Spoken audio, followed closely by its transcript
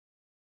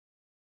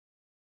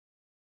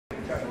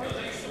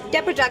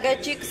Debrah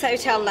Dhugga, Duke's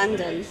Hotel,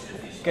 London.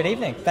 Good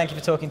evening. Thank you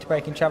for talking to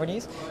Breaking Travel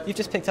News. You've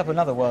just picked up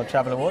another World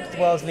Travel Award, the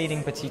world's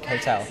leading boutique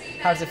hotel.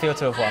 How does it feel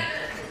to have won?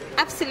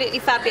 Absolutely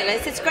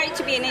fabulous. It's great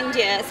to be in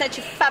India, such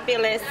a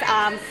fabulous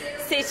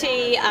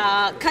city,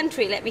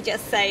 country, let me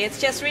just say.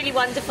 It's just really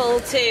wonderful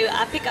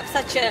to pick up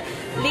such a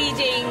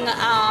leading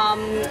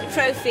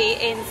trophy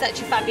in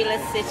such a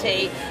fabulous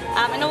city.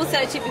 And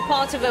also to be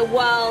part of a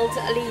world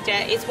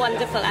leader is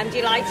wonderful. I'm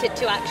delighted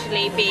to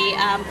actually be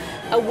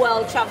a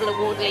World Travel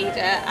Award leader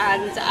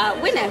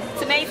and winner.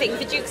 It's amazing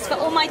for Dukes, for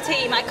all my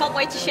team. I can't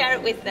wait to share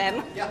it with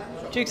them.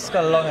 Dukes has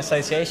got a long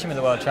association with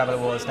the World Travel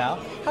Awards now.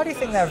 How do you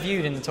think they're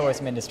viewed in the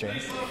tourism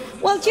industry?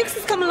 Well, Dukes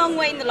has come a long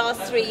way in the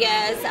last 3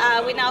 years.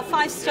 We're now a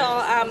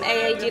 5-star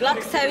AA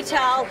Deluxe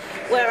hotel,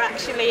 where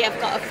actually I've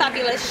got a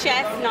fabulous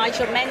chef,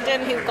 Nigel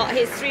Mendham, who got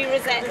his 3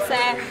 rosettes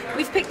there.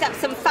 We've picked up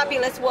some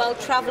fabulous World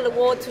Travel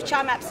Awards, which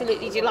I'm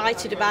absolutely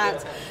delighted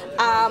about.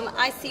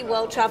 I see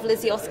World Travel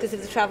as the Oscars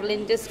of the travel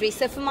industry,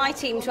 so for my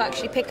team to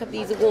actually pick up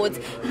these awards,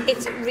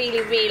 it's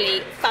really,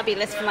 really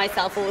fabulous for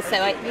myself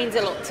also. It means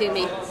a lot to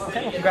me.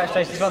 Okay, well,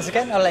 congratulations once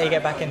again. I'll let you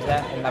get back into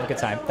that and have a good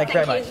time. Thank you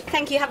very much.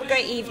 Thank you. Have a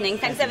great evening.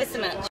 Thanks ever so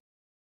much.